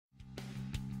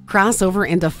Crossover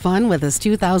into fun with this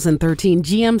 2013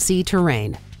 GMC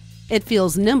Terrain. It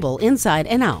feels nimble inside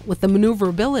and out with the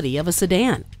maneuverability of a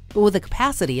sedan, but with the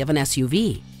capacity of an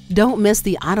SUV. Don't miss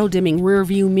the auto-dimming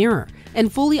rear-view mirror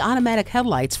and fully automatic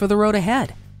headlights for the road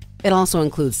ahead. It also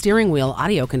includes steering wheel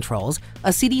audio controls,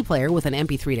 a CD player with an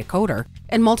MP3 decoder,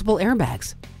 and multiple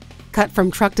airbags. Cut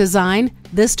from truck design,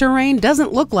 this Terrain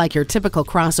doesn't look like your typical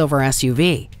crossover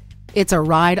SUV. It's a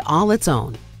ride all its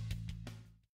own.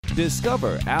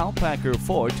 Discover Al Packer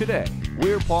Ford today.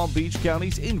 We're Palm Beach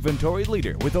County's inventory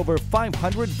leader with over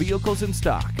 500 vehicles in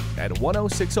stock at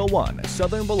 10601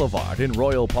 Southern Boulevard in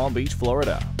Royal Palm Beach,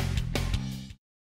 Florida.